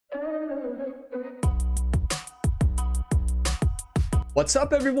What's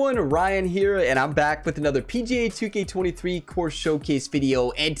up everyone, Ryan here, and I'm back with another PGA 2K23 course showcase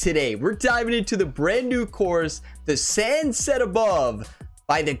video. And today we're diving into the brand new course, the Sand Set Above,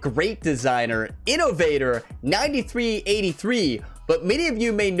 by the great designer, innovator 9383. But many of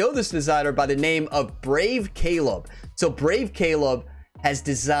you may know this designer by the name of Brave Caleb. So Brave Caleb has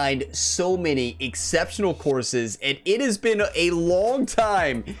designed so many exceptional courses, and it has been a long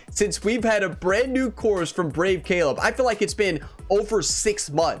time since we've had a brand new course from Brave Caleb. I feel like it's been over 6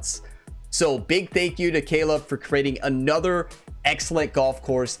 months. So big thank you to Caleb for creating another excellent golf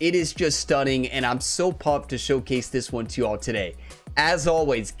course. It is just stunning, and I'm so pumped to showcase this one to you all today. As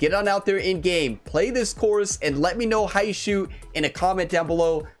always, get on out there in game, play this course, and let me know how you shoot in a comment down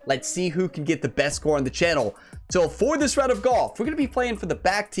below. Let's see who can get the best score on the channel. So for this round of golf, we're going to be playing for the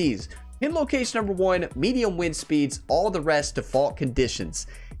back tees. Pin location number 1, medium wind speeds, all the rest default conditions.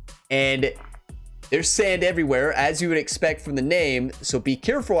 And there's sand everywhere, as you would expect from the name, so be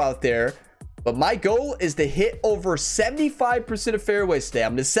careful out there. But my goal is to hit over 75% of fairways today.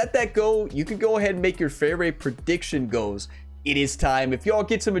 I'm going to set that goal. You can go ahead and make your fairway prediction goals. It is time. If y'all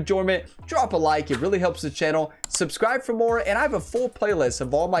get some enjoyment, drop a like. It really helps the channel. Subscribe for more, and I have a full playlist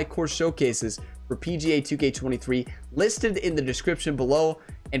of all my course showcases for PGA 2K23 listed in the description below,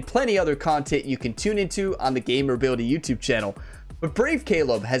 and plenty other content you can tune into on the Gamerability YouTube channel. But Brave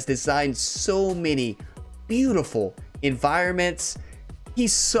Caleb has designed so many beautiful environments.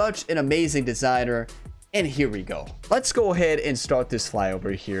 He's such an amazing designer, and here we go. Let's go ahead and start this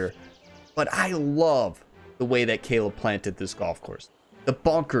flyover here. But I love the way that Caleb planted this golf course. The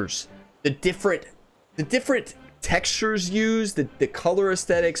bunkers, the different textures used, the color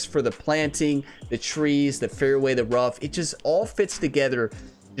aesthetics for the planting, the trees, the fairway, the rough, it just all fits together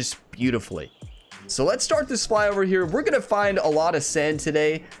just beautifully. So let's start this flyover here. We're gonna find a lot of sand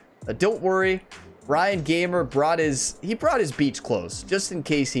today. Don't worry, Ryan Gamer brought his beach clothes just in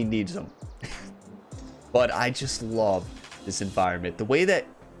case he needs them. But I just love this environment, the way that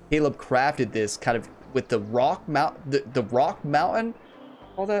Caleb crafted this, kind of with the rock mountain,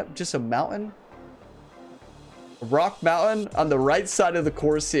 all that, just a mountain, a rock mountain on the right side of the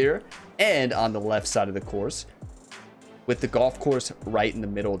course here, and on the left side of the course, with the golf course right in the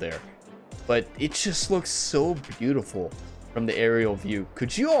middle there. But it just looks so beautiful from the aerial view.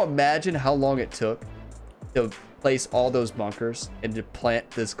 Could you all imagine how long it took to place all those bunkers and to plant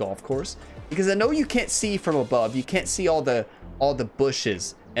this golf course? Because I know you can't see from above, you can't see all the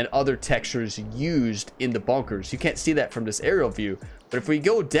bushes and other textures used in the bunkers. You can't see that from this aerial view. But if we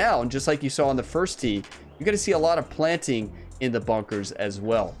go down, just like you saw on the first tee, you're going to see a lot of planting in the bunkers as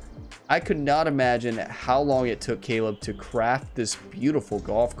well. I could not imagine how long it took Caleb to craft this beautiful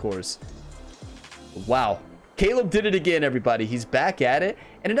golf course. Wow. Caleb did it again, everybody. He's back at it.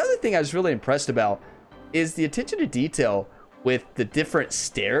 And another thing I was really impressed about is the attention to detail with the different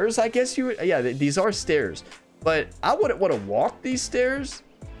stairs. I guess these are stairs. But I wouldn't want to walk these stairs.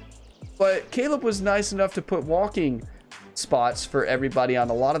 But Caleb was nice enough to put walking spots for everybody on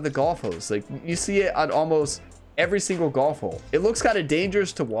a lot of the golf holes. Like, you see it on almost every single golf hole. It looks kind of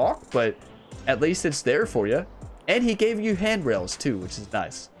dangerous to walk, but at least it's there for you. And he gave you handrails too, which is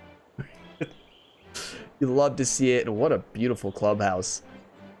nice. You love to see it, and what a beautiful clubhouse.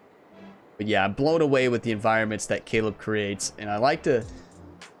 But yeah, I'm blown away with the environments that Caleb creates, and I like to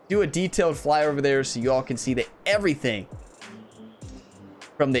do a detailed fly over there so you all can see everything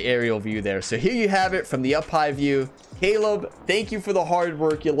from the aerial view there. So here you have it from the up high view. Caleb, thank you for the hard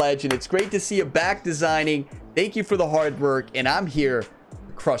work, you legend. It's great to see you back designing. Thank you for the hard work, and I'm here to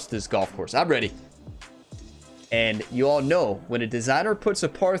crush this golf course. I'm ready. And you all know, when a designer puts a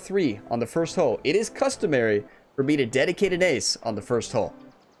par 3 on the first hole, it is customary for me to dedicate an ace on the first hole.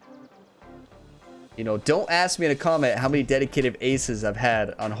 You know, don't ask me in a comment how many dedicated aces I've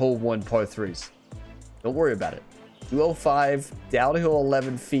had on hole 1 par 3s. Don't worry about it. 205, downhill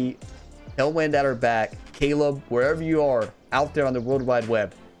 11 feet, tailwind at our back. Caleb, wherever you are out there on the World Wide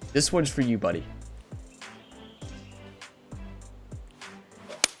Web, this one's for you, buddy.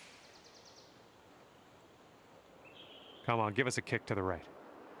 Come on, give us a kick to the right.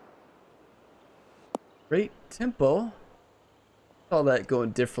 Great tempo. All that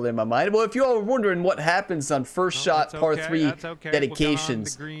going differently in my mind. Well, if you all are wondering what happens on first shot par 3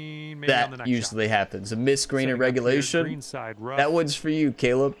 dedications, that usually happens. A missed green in regulation. That one's for you,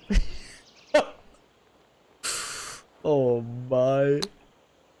 Caleb. Oh my.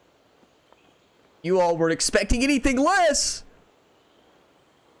 You all weren't expecting anything less.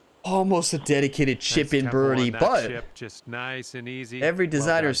 Almost a dedicated chip-in birdie, but chip, just nice and easy. Every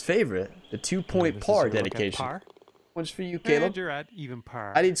designer's favorite, the 2-point par dedication. One's for you, Caleb. And you're at even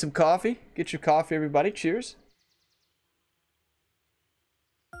par. I need some coffee. Get your coffee, everybody. Cheers.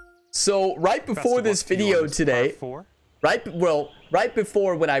 So right before this video today, right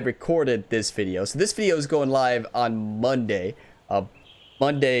before when I recorded this video. So this video is going live on Monday.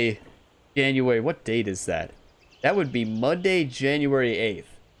 Monday, January. What date is that? That would be Monday, January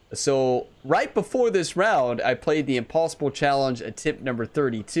 8th. So right before this round, I played the Impossible Challenge attempt number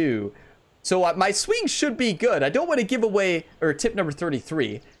 32. So my swing should be good. I don't want to give away, or tip number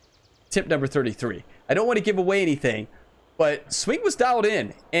 33. Tip number 33. I don't want to give away anything, but swing was dialed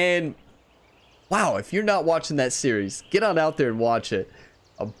in. And wow, if you're not watching that series, get on out there and watch it.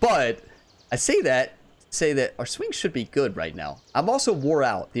 But I say that our swing should be good right now. I'm also wore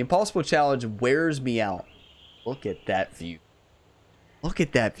out. The Impossible Challenge wears me out. Look at that view. Look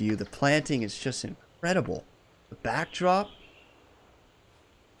at that view. The planting is just incredible. The backdrop.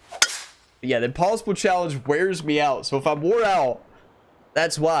 Yeah, the Impossible Challenge wears me out. So if I'm wore out,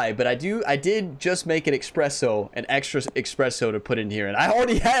 that's why. But I did just make an espresso, an extra espresso to put in here. And I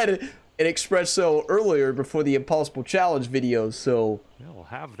already had an espresso earlier before the Impossible Challenge video, so... Yeah, we'll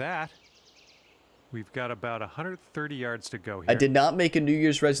have that. We've got about 130 yards to go here. I did not make a New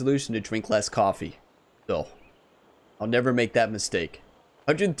Year's resolution to drink less coffee. So, I'll never make that mistake.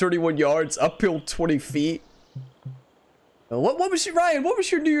 131 yards, uphill 20 feet. What was your, Ryan, what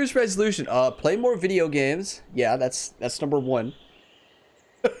was your New Year's resolution? Play more video games. Yeah, that's number one.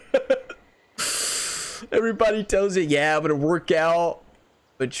 Everybody tells you, yeah, I'm gonna work out,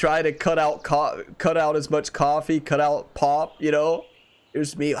 but try to cut out as much coffee, cut out pop, you know.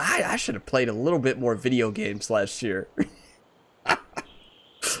 Here's me. I should have played a little bit more video games last year.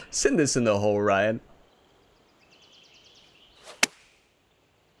 Send this in the hole, Ryan.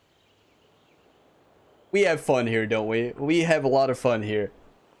 We have fun here, don't we? We have a lot of fun here.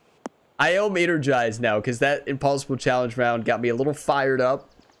 I am energized now because that Impossible Challenge round got me a little fired up.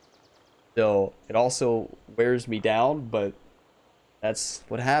 So it also wears me down, but that's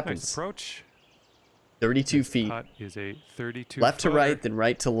what happens. Nice approach. 32 this feet. Putt is a 32 left to right, then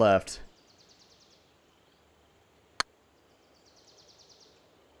right to left.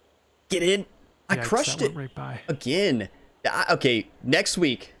 Get in. I crushed it right by. Again. Okay, next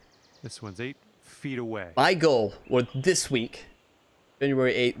week. This one's 8 feet away. My goal, or this week,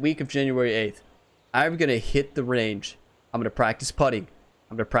 January 8th, week of January 8th, I'm going to hit the range. I'm going to practice putting.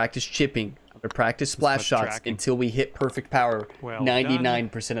 I'm going to practice chipping. I'm going to practice splash shots until we hit perfect power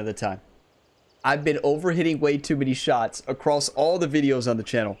 99% of the time. I've been overhitting way too many shots across all the videos on the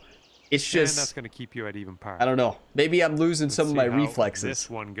channel. It's just... And that's going to keep you at even par. I don't know. Maybe I'm losing some of my reflexes. This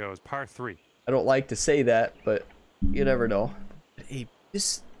one goes par 3. I don't like to say that, but you never know. Hey,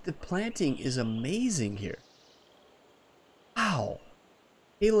 the planting is amazing here. Wow.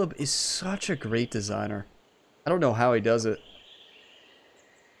 Caleb is such a great designer. I don't know how he does it.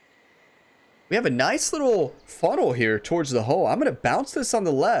 We have a nice little funnel here towards the hole. I'm going to bounce this on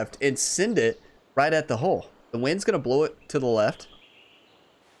the left and send it right at the hole. The wind's going to blow it to the left.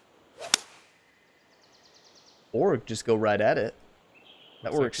 Or just go right at it.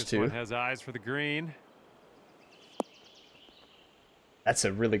 That works this too. One has eyes for the green. That's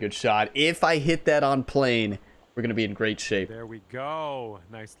a really good shot. If I hit that on plane, we're going to be in great shape. There we go.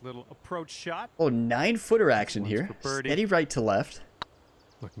 Nice little approach shot. Oh, 9-footer action here. Steady right to left.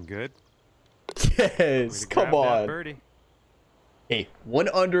 Looking good. Yes, come on. Hey, 1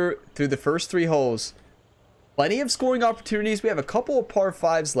 under through the first 3 holes. Plenty of scoring opportunities. We have a couple of par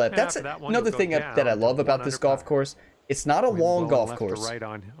 5s left. That's another thing that I love about this golf course. It's not a long golf course.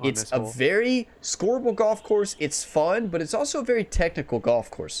 It's a very scoreable golf course. It's fun, but it's also a very technical golf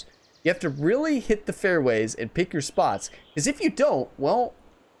course. You have to really hit the fairways and pick your spots. Because if you don't, well,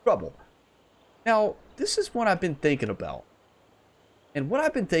 trouble. Now, this is what I've been thinking about. And what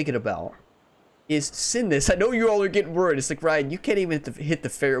I've been thinking about is send this. I know you all are getting worried. It's like, Ryan, you can't even hit the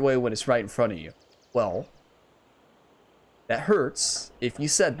fairway when it's right in front of you. Well, that hurts if you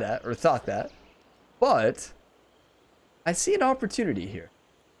said that or thought that. But I see an opportunity here.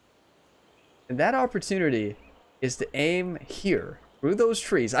 And that opportunity is to aim here through those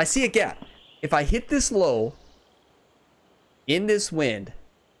trees. I see a gap. If I hit this low in this wind,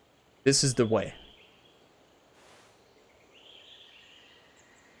 this is the way.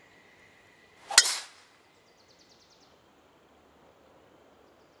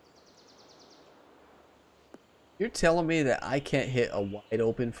 You're telling me that I can't hit a wide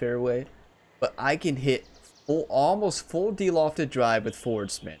open fairway, but I can hit almost full de-lofted drive with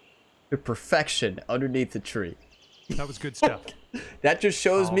forward spin to perfection underneath the tree. That was good stuff. That just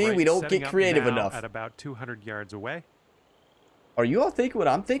shows me we don't get creative enough. At about 200 yards away. Are you all thinking what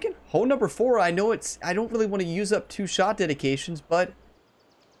I'm thinking? Hole number 4, I know I don't really want to use up 2 shot dedications, but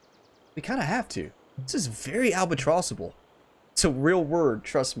we kind of have to. This is very albatrossable. It's a real word.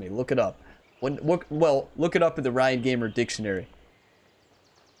 Trust me. Look it up. Look it up in the Ryan Gamer dictionary.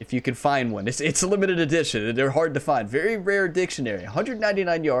 If you can find one. It's a limited edition. They're hard to find. Very rare dictionary.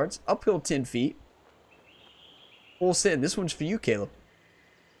 199 yards. Uphill 10 feet. Full send. This one's for you, Caleb.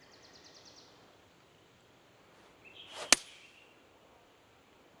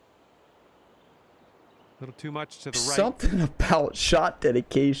 A little too much to the right. Something about shot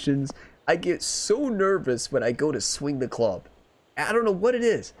dedications. I get so nervous when I go to swing the club. I don't know what it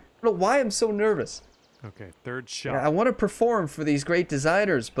is. I don't know why I'm so nervous. Okay, third shot. Yeah, I want to perform for these great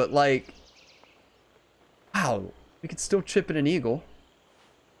designers, but like, wow, we could still chip in an eagle.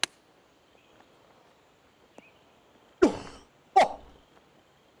 Oh.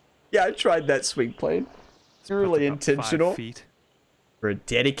 Yeah, I tried that swing plane. It's really intentional. 5 feet. For a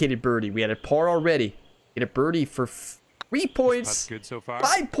dedicated birdie. We had a par already. Get a birdie for 3 points. That's good so far.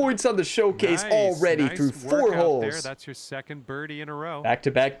 5 points on the showcase already through 4 holes. There. That's your second birdie in a row.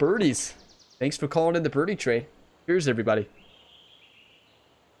 Back-to-back birdies. Thanks for calling in the birdie trade. Cheers, everybody.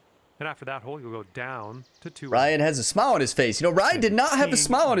 And after that hole, you'll go down to 2. Ryan has a smile on his face. You know, Ryan did not have a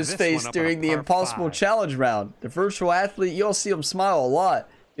smile on his face during the Impossible Challenge round. The virtual athlete, you'll see him smile a lot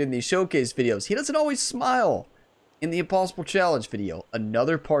in these showcase videos. He doesn't always smile in the Impossible Challenge video.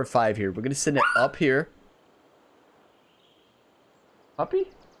 Another par 5 here. We're going to send it up here. Puppy?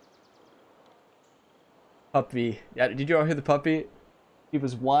 Puppy. Yeah, did you all hear the puppy? He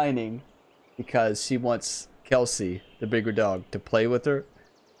was whining because she wants Kelsey, the bigger dog, to play with her.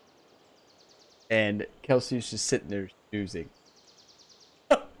 And Kelsey's just sitting there snoozing.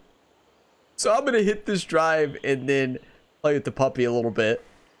 So I'm going to hit this drive and then play with the puppy a little bit.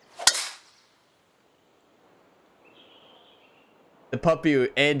 The puppy,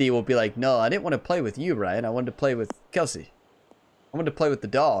 Andy, will be like, no, I didn't want to play with you, Ryan. I wanted to play with Kelsey. I wanted to play with the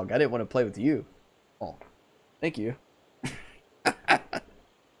dog. I didn't want to play with you. Oh, thank you.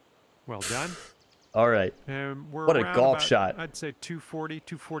 Well done. All right. What a golf shot. I'd say 240,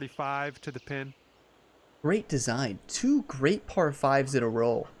 245 to the pin. Great design. 2 great par 5s in a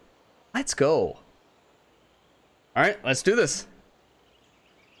row. Let's go. All right, let's do this.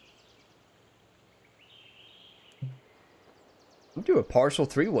 I'll do a partial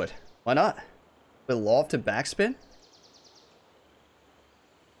 3-wood. Why not? With loft and backspin.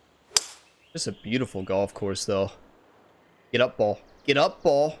 Just a beautiful golf course, though. Get up, ball. Get up,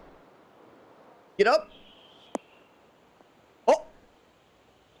 ball. Get up. Oh.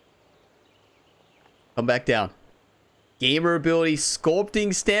 Come back down. Gamer ability,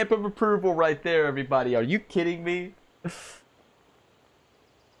 sculpting stamp of approval right there, everybody. Are you kidding me? This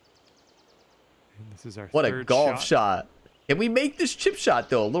is our what a third golf shot. Can we make this chip shot,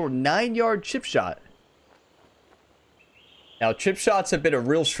 though? A little 9-yard chip shot. Now, chip shots have been a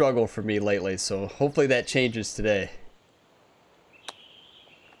real struggle for me lately, so hopefully that changes today.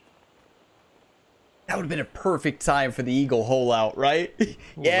 That would have been a perfect time for the eagle hole out, right?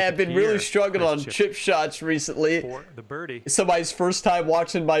 Yeah, I've been really struggling on chip shots recently. For the birdie. Somebody's first time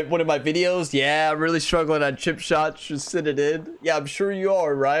watching one of my videos. Yeah, I'm really struggling on chip shots. Just send it in. Yeah, I'm sure you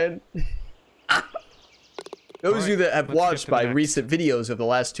are, Ryan. Those of you that have watched my recent videos of the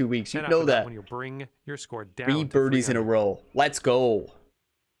last 2 weeks, you know that. When you bring your score down 3 birdies in a row. Let's go.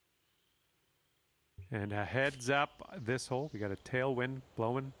 And a heads up this hole. We got a tailwind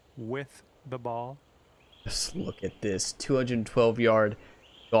blowing with the ball. Just look at this 212-yard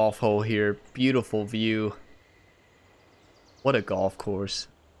golf hole here. Beautiful view. What a golf course.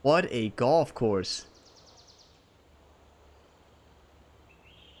 What a golf course.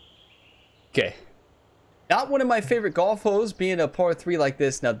 Okay. Not one of my favorite golf holes being a par 3 like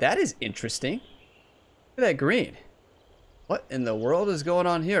this. Now that is interesting. Look at that green. What in the world is going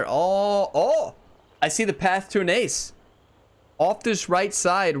on here? Oh, I see the path to an ace. Off this right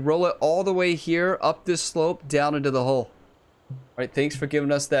side, roll it all the way here, up this slope, down into the hole. All right, thanks for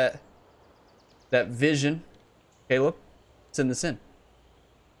giving us that vision, Caleb. Send this in.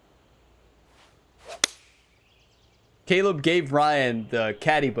 Caleb gave Ryan the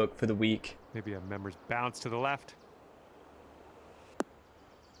caddy book for the week. Maybe a member's bounce to the left.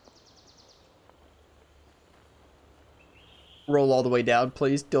 Roll all the way down,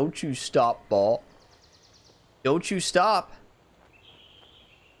 please. Don't you stop, ball. Don't you stop.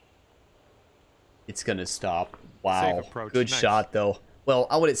 It's gonna stop. Wow. Good shot, though. Well,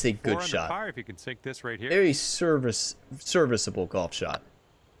 I wouldn't say good shot. Par if you can sink this right here. Very serviceable golf shot.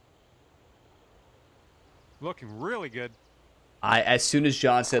 Looking really good. As soon as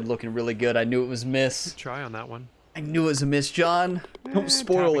John said looking really good, I knew it was a miss. Good try on that one. I knew it was a miss, John. Don't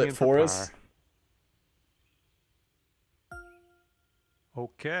spoil it for us.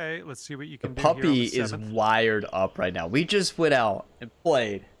 Okay, let's see what you The can do here on puppy the is 7th. wired up right now. We just went out and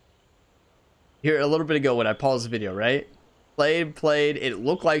played. Here, a little bit ago when I paused the video, right? Played. It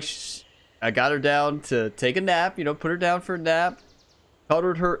looked like I got her down to take a nap, you know, put her down for a nap.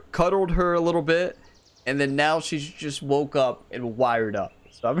 Cuddled her a little bit. And then now she's just woke up and wired up.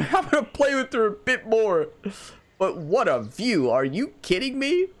 So I'm going to play with her a bit more. But what a view. Are you kidding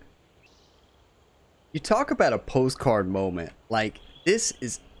me? You talk about a postcard moment. Like, this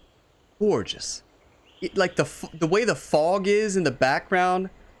is gorgeous. Like the way the fog is in the background.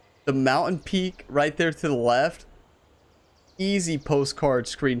 The mountain peak right there to the left. Easy postcard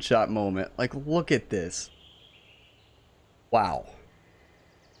screenshot moment. Like, look at this. Wow.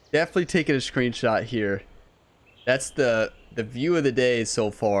 Definitely taking a screenshot here. That's the view of the day so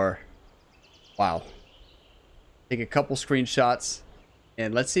far. Wow. Take a couple screenshots.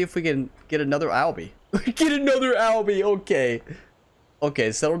 And let's see if we can get another Albie. Get another Albie. Okay.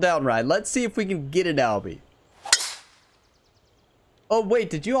 Okay, settle down, Ryan. Let's see if we can get an Albie. Oh, wait.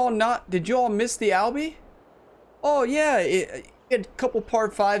 Did you all miss the Albie? Oh, yeah. It had a couple par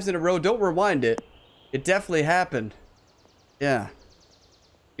 5s in a row. Don't rewind it. It definitely happened. Yeah.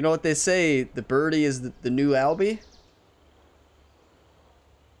 You know what they say? The birdie is the new Albie.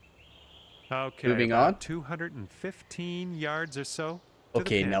 Okay, Moving on. 215 yards or so.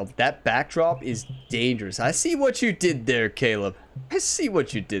 Okay, now that backdrop is dangerous. I see what you did there, Caleb. I see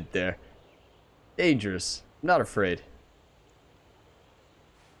what you did there. Dangerous. I'm not afraid.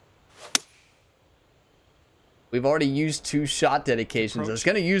 We've already used 2 shot dedications. I was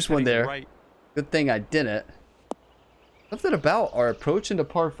going to use one there. Right. Good thing I didn't. Something about our approach into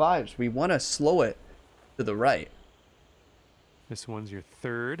par 5s. We want to slow it to the right. This one's your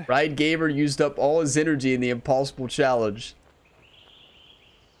 3rd. Ryan Gamer used up all his energy in the impossible challenge.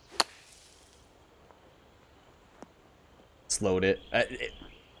 Slowed it. It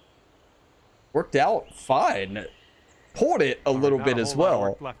worked out fine. Pulled it a little bit as well.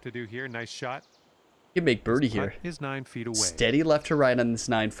 Work left to do here. Nice shot. You can make birdie here. Is 9 feet away. Steady left to right on this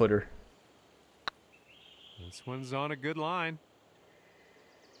 9-footer. This one's on a good line.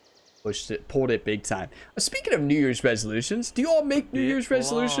 Pushed it, pulled it big time. Speaking of New Year's resolutions, do you all make New Year's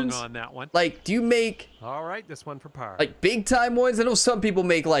resolutions? On that one. Like, do you make... All right, this one for par. Like, big time ones? I know some people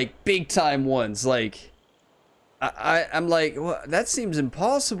make, like, big time ones. Like, I'm like, well, that seems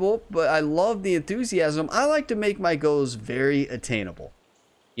impossible, but I love the enthusiasm. I like to make my goals very attainable.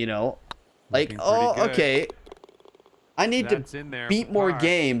 You know? Like, oh, good. Okay. I need That's to beat more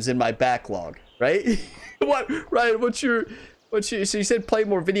games in my backlog, right? What, Ryan, what's your... So you said play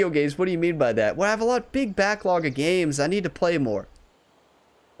more video games. What do you mean by that? Well, I have a lot big backlog of games. I need to play more.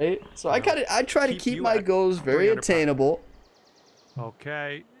 Right? So I try to keep my goals very attainable.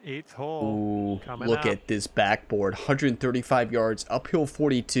 Okay, 8th hole. Ooh, look at this backboard. 135 yards, uphill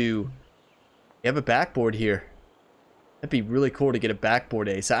 42. You have a backboard here. That'd be really cool to get a backboard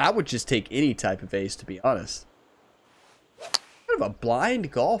ace. I would just take any type of ace, to be honest. Kind of a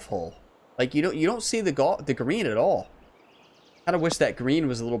blind golf hole. Like you don't see the green at all. Kind of wish that green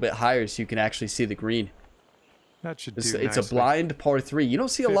was a little bit higher so you can actually see the green. That should do It's a blind par 3. You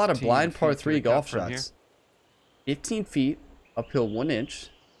don't see a lot of blind par 3 golf shots. 15 feet, uphill 1 inch.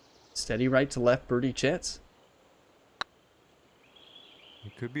 Steady right to left birdie chance.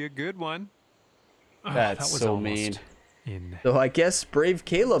 It could be a good one. That's that so mean. So I guess Brave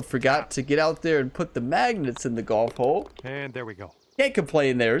Caleb forgot to get out there and put the magnets in the golf hole. And there we go. Can't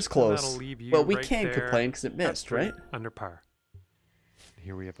complain there. It's close. Well, we right can complain because it missed, right? Under par.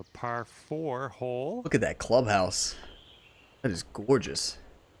 Here we have a par 4 hole. Look at that clubhouse. That is gorgeous.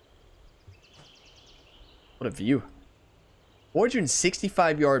 What a view.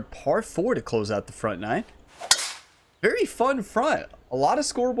 465-yard par 4 to close out the front 9. Very fun front. A lot of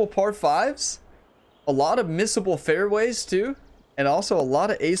scoreable par 5s. A lot of missable fairways, too. And also a lot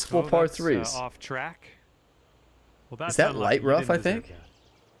of aceable par 3s. Off track. Well, that's is that light rough, I think?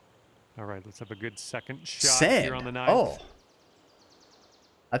 All right, let's have a good second shot here on the 9th. Oh.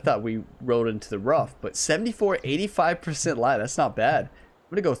 I thought we rode into the rough, but 74, 85% lie. That's not bad. I'm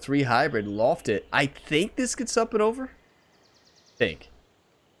going to go 3 hybrid, loft it. I think this gets up and over.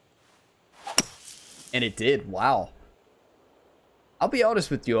 And it did. Wow. I'll be honest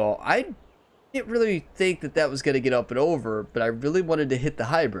with you all. I didn't really think that was going to get up and over, but I really wanted to hit the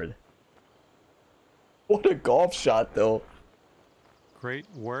hybrid. What a golf shot, though. Great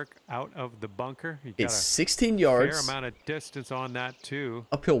work out of the bunker. It's 16 yards. Fair amount of distance on that, too.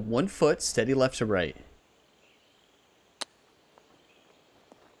 Uphill 1 foot, steady left to right.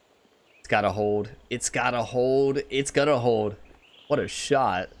 It's got to hold. It's got to hold. It's going to hold. What a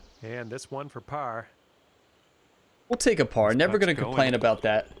shot. And this one for par. We'll take a par. Never going to complain about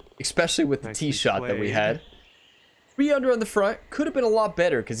that, especially with the tee shot that we had. 3 under on the front. Could have been a lot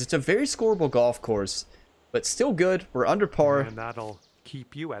better because it's a very scoreable golf course, but still good. We're under par. And that'll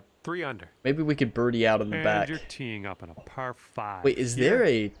keep you at 3 under. Maybe we could birdie out on the back. And you're teeing up on a par 5. Wait, is there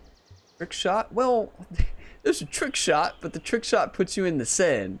a trick shot? Well, there's a trick shot, but the trick shot puts you in the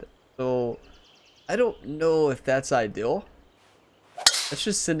sand. So I don't know if that's ideal. Let's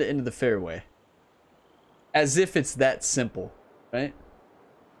just send it into the fairway. As if it's that simple, right?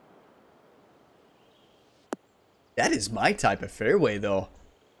 That is my type of fairway, though.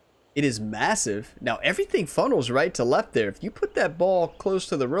 It is massive. Now, everything funnels right to left there. If you put that ball close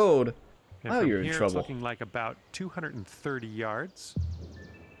to the road, wow, you're in trouble. It's looking like about 230 yards.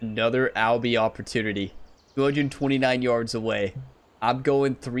 Another Albie opportunity. 229 yards away. I'm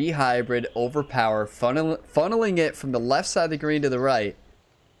going 3 hybrid, overpower, funneling it from the left side of the green to the right.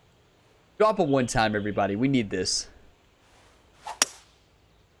 Drop it one time, everybody. We need this.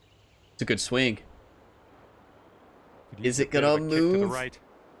 It's a good swing. Is it gonna move?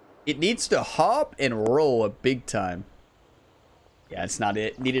 It needs to hop and roll a big time. Yeah, it's not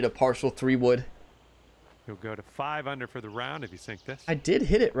it. Needed a partial 3 wood. You'll go to 5 under for the round if you sink this. I did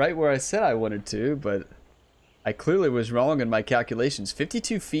hit it right where I said I wanted to, but I clearly was wrong in my calculations.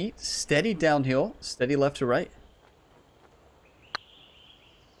 52 feet, steady downhill, steady left to right.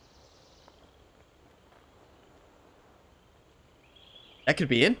 That could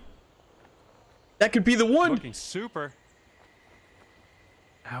be in. That could be the one. Looking super.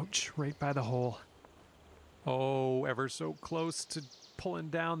 Ouch, right by the hole. Oh, ever so close to pulling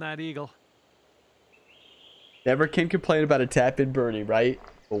down that eagle. Never can complain about a tap-in birdie, right?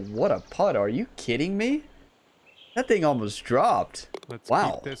 But what a putt. Are you kidding me? That thing almost dropped. Let's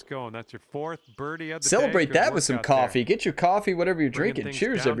wow. keep this going. That's your 4th birdie of the Celebrate day. that with some coffee. Get your coffee, whatever you're drinking.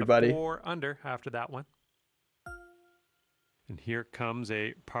 Cheers, everybody. 4 under after that one. And here comes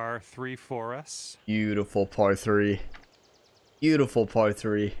a par 3 for us. Beautiful par 3. Beautiful par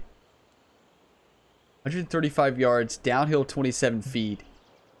 3. 135 yards, downhill 27 feet.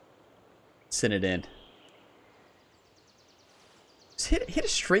 Send it in. Just hit a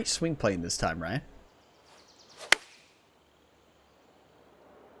straight swing plane this time, Ryan.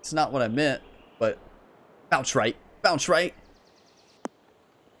 It's not what I meant, but bounce right. Bounce right.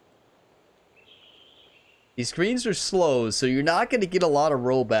 These greens are slow, so you're not going to get a lot of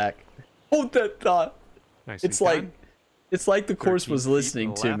rollback. Hold that thought. It's like the course was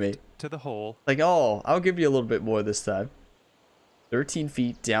listening to me. To the hole. Like, oh, I'll give you a little bit more this time. 13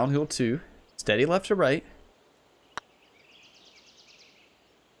 feet, downhill 2. Steady left to right.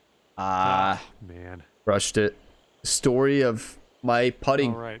 Oh, man. Brushed it. Story of my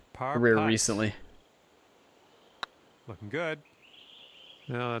putting career putt. Recently. Looking good.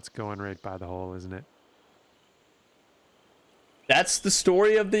 No, that's going right by the hole, isn't it? That's the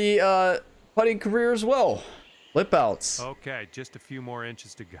story of the putting career as well. Lip outs. Okay, just a few more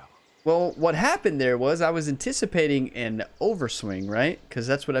inches to go. Well, what happened there was I was anticipating an overswing, right? Because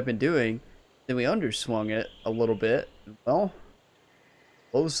that's what I've been doing. Then we underswung it a little bit. Well,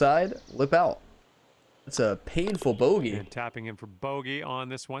 low side, lip out. That's a painful bogey. And tapping in for bogey on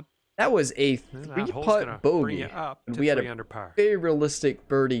this one. That was a 3-putt bogey. And we had a very realistic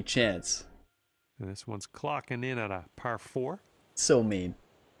birdie chance. And this one's clocking in at a par 4. So mean.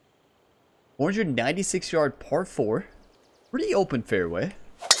 496 yard par 4. Pretty open fairway.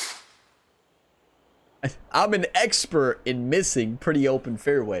 I'm an expert in missing pretty open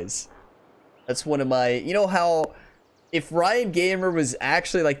fairways. That's one of my, you know how if Ryan Gamer was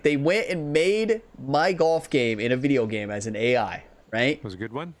actually like they went and made my golf game in a video game as an AI, right? It was a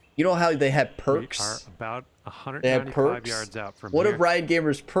good one. You know how they had perks? We are about 195 yards out from One here. of Ryan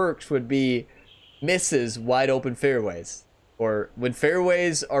Gamer's perks would be misses wide open fairways. Or when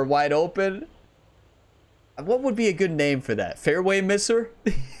fairways are wide open, what would be a good name for that? Fairway misser?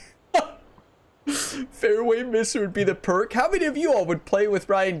 Fairway misser would be the perk. How many of you all would play with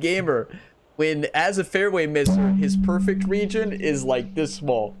Ryan Gamer when, as a fairway misser, his perfect region is like this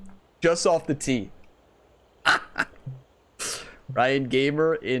small, just off the tee? Ryan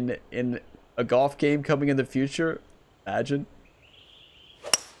Gamer in a golf game coming in the future. Imagine.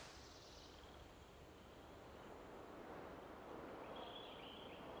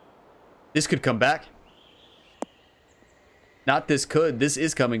 This could come back. Not this could. This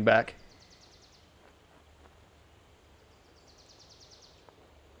is coming back.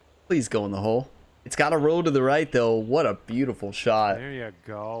 Please go in the hole. It's got a roll to the right, though. What a beautiful shot. There you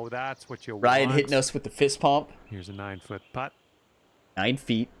go. That's what you want. Ryan hitting us with the fist pump. Here's a 9-foot putt. 9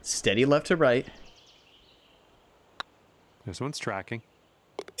 feet. Steady left to right. This one's tracking.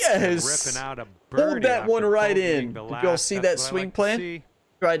 Yes. Ripping out a Hold birdie that one after right bogeying in. the Did y'all last. see That's that what I swing like to plan? see.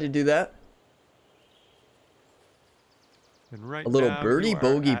 Tried to do that. And right A little now birdie, you are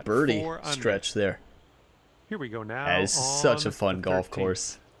bogey, at birdie 4 under. stretch there. Here we go now. That is such a on fun the golf 13th.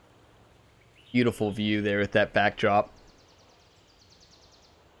 course. Beautiful view there with that backdrop.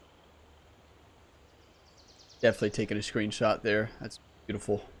 Definitely taking a screenshot there. That's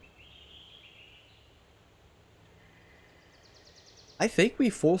beautiful. I think we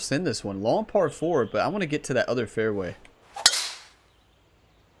full send this one. Long par 4, but I want to get to that other fairway.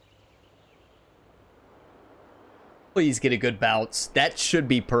 Please get a good bounce. That should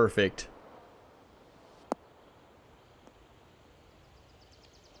be perfect.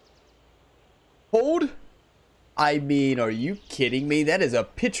 Hold. I mean, are you kidding me? That is a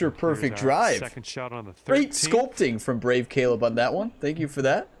picture perfect Here's our drive. Second shot on the 13th. Great sculpting from Brave Caleb on that one. Thank you for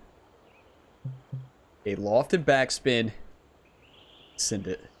that. A lofted backspin. Send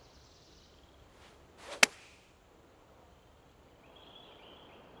it.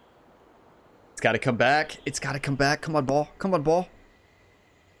 It's got to come back. It's got to come back. Come on, ball. Come on, ball.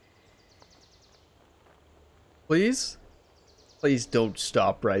 Please? Please don't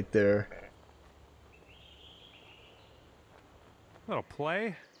stop right there. Little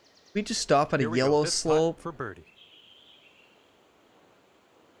play. We just stop at a Here we go. yellow This putt slope. for birdie.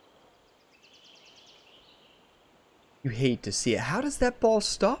 You hate to see it. How does that ball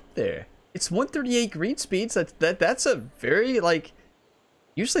stop there? It's 138 green speeds. That's a very, like,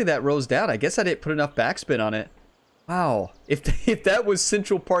 usually that rolls down. I guess I didn't put enough backspin on it. Wow. If that was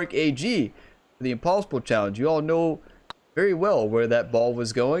Central Park AG for the Impossible Challenge, you all know very well where that ball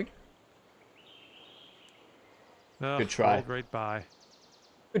was going. Oh, Good try. rolled right by.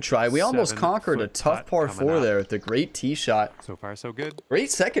 Good try. We almost 7 conquered a foot tough putt par coming 4 up. there with a great tee shot. So far, so good.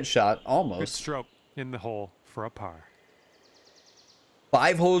 Great second shot, Good almost. stroke in the hole for a par.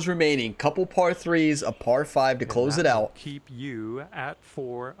 5 holes remaining. Couple par 3s, a par 5 to close it that will out. Keep you at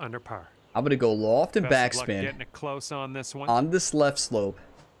 4 under par. I'm going to go loft and Best of luck backspin getting it close on this one. on this left slope.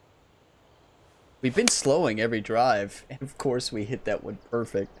 We've been slowing every drive, and of course we hit that one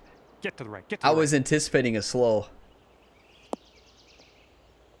perfect. Get to the right. Get to the I right. was anticipating a slow.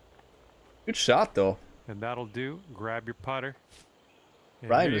 Good shot, though. And that'll do. Grab your putter. And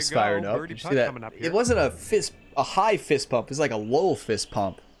Ryan there was you go. fired up. Birdie Did you see putt that? coming up It here. wasn't a high fist pump. It was like a low fist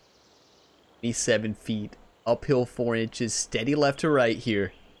pump. 7 feet. Uphill 4 inches. Steady left to right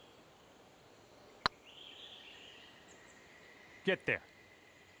here. Get there.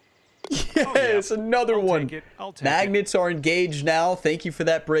 Yes, another I'll one. take it. I'll take Magnets are engaged now. Thank you for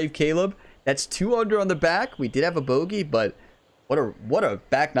that, Brave Caleb. That's 2 under on the back. We did have a bogey, but what a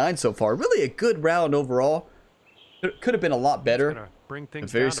back 9 so far. Really a good round overall. Could have been a lot better. Gonna bring A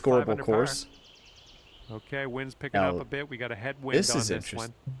things very down to 5 scoreable under course. Par. Okay, wind's picking Now, up a bit. We got a headwind This on is this interesting.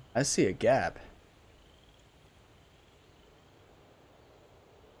 one. I see a gap.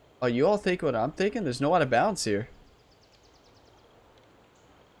 Oh, you all think what I'm thinking? There's no out of bounds here.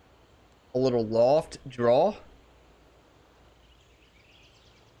 A little loft draw.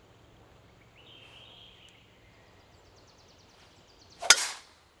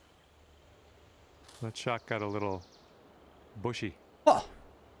 That shot got a little bushy. Oh,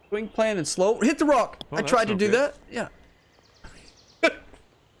 swing plan and slow. Hit the rock. Oh, I that's tried to no do good. that. Yeah.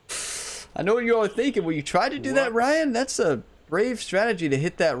 I know what you all are thinking. Will you try to do that, What? Ryan? That's a brave strategy to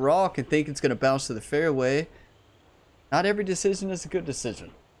hit that rock and think it's going to bounce to the fairway. Not every decision is a good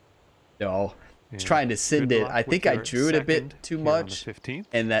decision. No. Just And trying to send good it. luck I with think I your drew it a bit second too here on the much. 15th.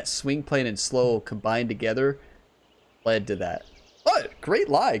 And that swing plane and slow combined together led to that. But great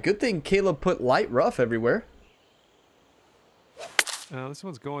lie. Good thing Caleb put light rough everywhere. This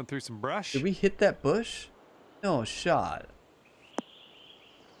one's going through some brush. Did we hit that bush? No shot.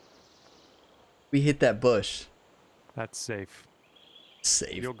 We hit that bush. That's safe.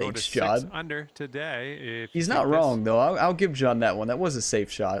 Safe. You'll go Thanks, to John. 6 under today. If He's you not take this. wrong, though. I'll give John that one. That was a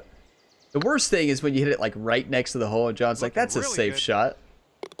safe shot. The worst thing is when you hit it like right next to the hole and John's like, Looking that's a really safe good. shot.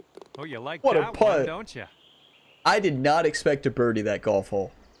 Oh, you like What a that putt. one, don't you? I did not expect to birdie that golf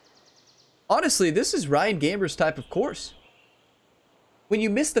hole. Honestly, this is Ryan Gamber's type of course. When you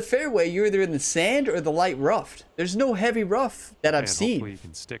miss the fairway, you're either in the sand or the light rough. There's no heavy rough that I've And seen. hopefully you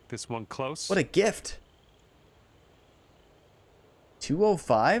can stick this one close. What a gift.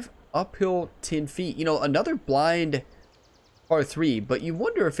 205, uphill 10 feet. You know, another blind par 3, but you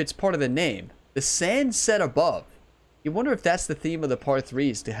wonder if it's part of the name. The sand set above. You wonder if that's the theme of the par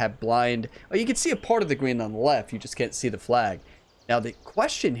 3s, to have blind. Oh, you can see a part of the green on the left. You just can't see the flag. Now, the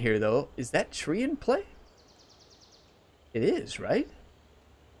question here, though, is that tree in play? It is, right?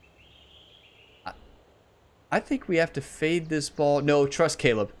 I think we have to fade this ball. No, trust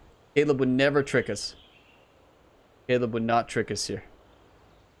Caleb. Caleb would never trick us. Caleb would not trick us here.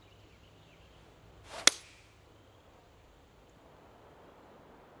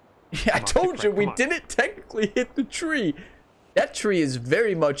 Yeah, I told you we didn't technically hit the tree. That tree is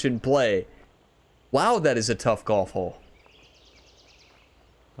very much in play. Wow, that is a tough golf hole.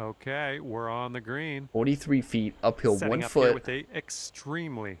 Okay, we're on the green. 43 feet, uphill, Setting 1 up foot. here with a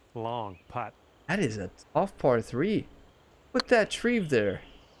extremely long putt. That is a tough par 3. Put that tree there.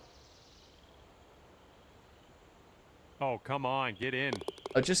 Oh, come on, get in.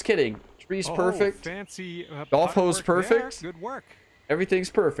 Oh, just kidding. Tree's perfect. Fancy Golf hole's perfect. There. Good work. Everything's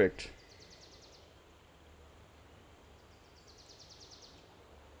perfect.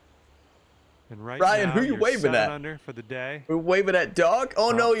 And right Ryan, now, who you waving at? Under for the day. We're waving at dog?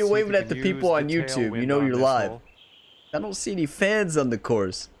 Oh no, you're waving at the people on YouTube. You know you're live. I don't see any fans on the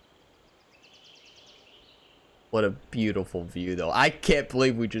course. What a beautiful view though. I can't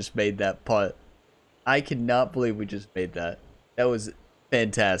believe we just made that putt. I cannot believe we just made that. That was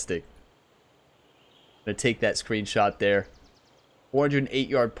fantastic. I'm gonna take that screenshot there.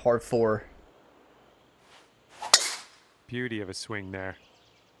 408-yard par 4. Beauty of a swing there.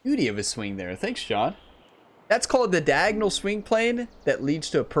 Beauty of a swing there. Thanks, John. That's called the diagonal swing plane that leads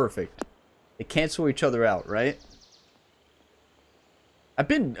to a perfect. They cancel each other out, right? I've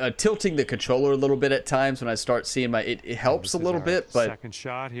been tilting the controller a little bit at times when I start seeing my... It helps a little bit, but... Second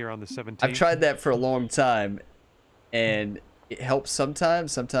shot here on the 17th. I've tried that for a long time, and it helps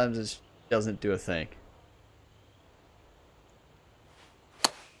sometimes. Sometimes it doesn't do a thing.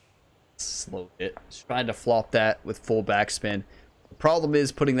 Slow it. Just trying to flop that with full backspin. The problem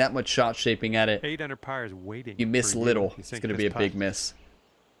is putting that much shot shaping at it. 8 under par is waiting. You miss little. It's going to be a big miss.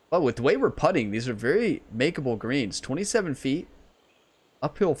 But with the way we're putting, these are very makeable greens. 27 feet.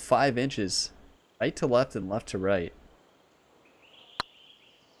 Uphill 5 inches. Right to left and left to right.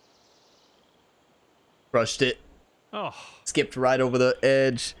 Crushed it. Oh. Skipped right over the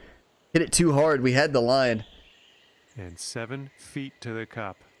edge. Hit it too hard. We had the line. And 7 feet to the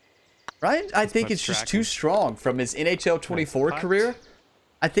cup. Ryan, I think it's just too strong from his NHL 24 career.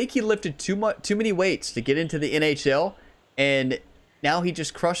 I think he lifted too many weights to get into the NHL, and now he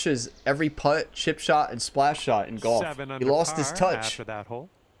just crushes every putt, chip shot, and splash shot in golf. He lost his touch after that hole.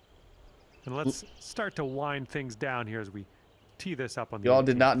 And let's start to wind things down here as we tee this up on the. Y'all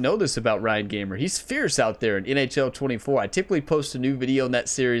did not know this about Ryan Gamer. He's fierce out there in NHL 24. I typically post a new video in that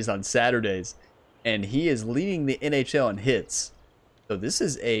series on Saturdays, and he is leading the NHL in hits. So this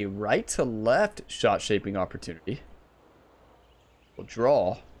is a right to left shot shaping opportunity. We'll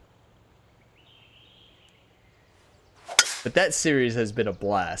draw. But that series has been a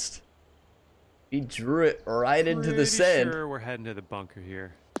blast. He drew it right into the sand. Sure, we're heading to the bunker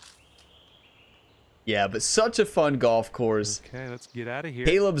here. Yeah, but such a fun golf course. Okay, let's get out of here.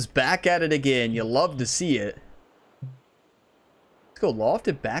 Caleb's back at it again. You love to see it. Let's go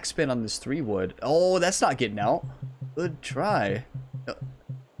lofted backspin on this 3-wood. Oh, that's not getting out. Good try.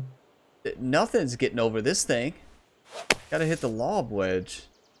 Nothing's getting over this thing. Gotta hit the lob wedge.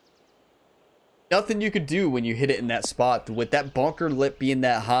 Nothing you could do when you hit it in that spot. With that bunker lip being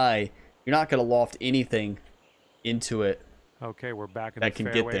that high, you're not gonna loft anything into it. Okay, we're back in that the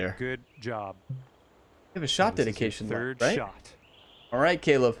can fairway. Get there. Good job. You have a shot dedication third left, right? shot. All right,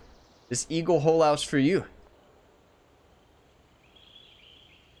 Caleb. This eagle hole out's for you.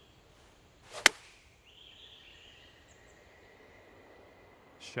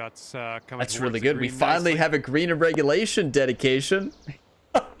 Shots coming. That's really good. We finally have a green in regulation dedication.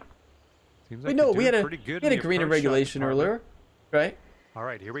 Seems we like know we had a green in approach regulation earlier, right? All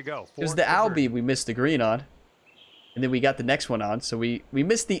right, here we go. It was the Albie we missed the green on, and then we got the next one on. So we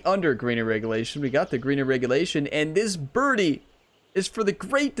missed the under green in regulation. We got the green in regulation, and this birdie is for the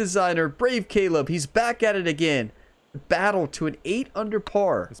great designer Brave Caleb. He's back at it again. Battle to an 8 under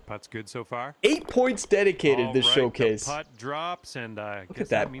par. This putt's good so far. 8 points dedicated this showcase. The putt drops, and look at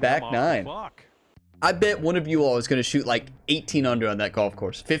that back 9. I bet one of you all is going to shoot like 18 under on that golf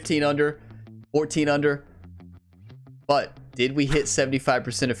course. 15 under, 14 under. But did we hit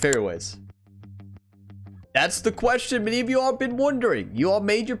 75% of fairways? That's the question many of you all have been wondering. You all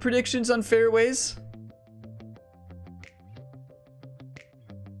made your predictions on fairways?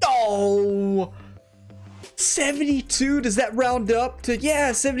 Oh! 72, does that round up to,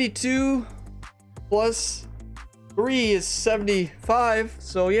 yeah, 72 plus 3 is 75.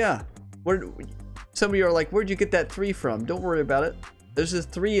 So yeah, some of you are like, where'd you get that 3 from? Don't worry about it. There's a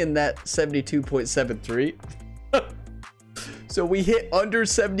 3 in that 72.73. So we hit under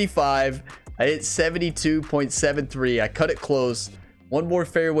 75. I hit 72.73. I cut it close. One more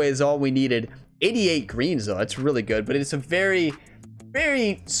fairway is all we needed. 88 greens though. That's really good, but it's a very,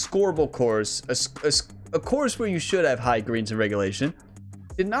 very scoreable course. A course where you should have high greens in regulation.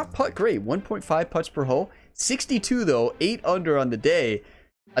 Did not putt great. 1.5 putts per hole. 62 though. 8 under on the day.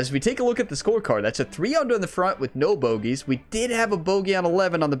 As we take a look at the scorecard, that's a 3 under on the front with no bogeys. We did have a bogey on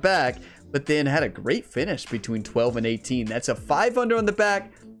 11 on the back, but then had a great finish between 12 and 18. That's a 5 under on the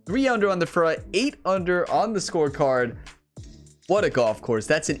back, 3 under on the front, 8 under on the scorecard. What a golf course.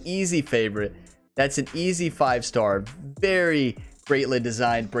 That's an easy favorite. That's an easy 5-star. Very greatly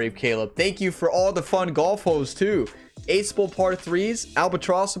designed, Brave Caleb. Thank you for all the fun golf holes too. Ace-able par 3s,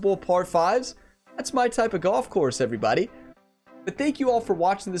 albatrossable par 5s. That's my type of golf course, everybody. But thank you all for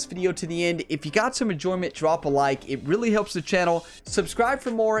watching this video to the end. If you got some enjoyment, drop a like. It really helps the channel. Subscribe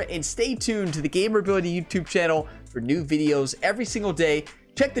for more and stay tuned to the Gamerability YouTube channel for new videos every single day.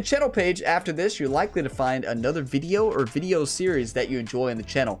 Check the channel page after this. You're likely to find another video or video series that you enjoy on the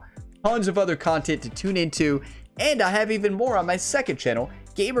channel. Tons of other content to tune into. And I have even more on my second channel,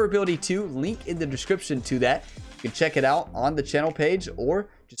 Gamerability 2. Link in the description to that. You can check it out on the channel page or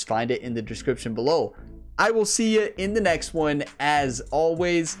just find it in the description below. I will see you in the next one. As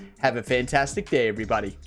always, have a fantastic day, everybody.